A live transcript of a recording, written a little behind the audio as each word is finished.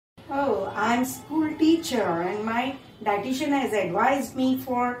Oh, I'm school teacher and my dietitian has advised me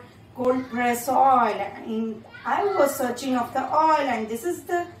for cold press oil. And I was searching of the oil and this is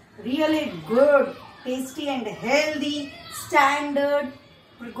the really good, tasty and healthy standard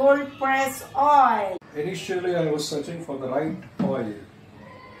cold press oil. Initially, I was searching for the right oil.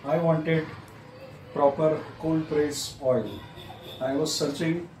 I wanted proper cold press oil. I was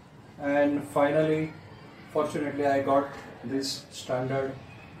searching and finally, fortunately, I got this standard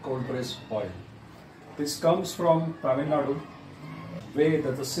cold press oil. This comes from Tamil Nadu. Way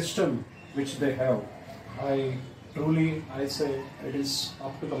that the system which they have, I say it is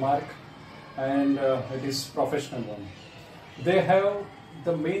up to the mark and it is professional one. They have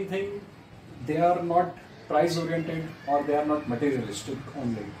the main thing, they are not price oriented or they are not materialistic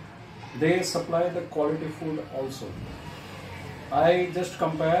only. They supply the quality food also. I just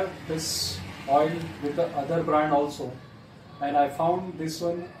compare this oil with the other brand also and I found this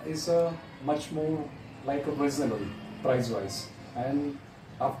one is a much more like a reasonable price wise. And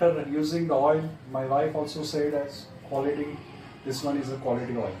after using the oil, my wife also said as quality, this one is a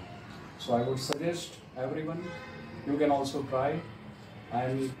quality oil. So I would suggest everyone, you can also try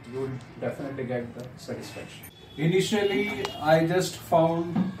and you will definitely get the satisfaction. Initially, I just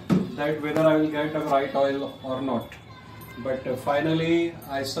found that whether I will get a right oil or not. But finally,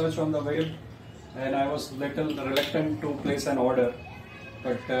 I searched on the web and I was little reluctant to place an order.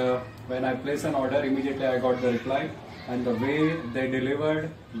 But when I placed an order, immediately I got the reply. And the way they delivered,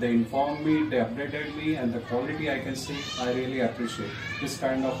 they informed me, they updated me, and the quality I can see, I really appreciate. This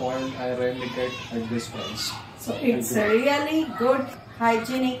kind of oil I rarely get at this price. So it's really good,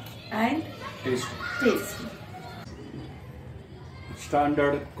 hygienic and tasty.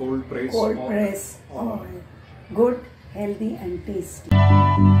 Standard cold press oil. Good, healthy and tasty.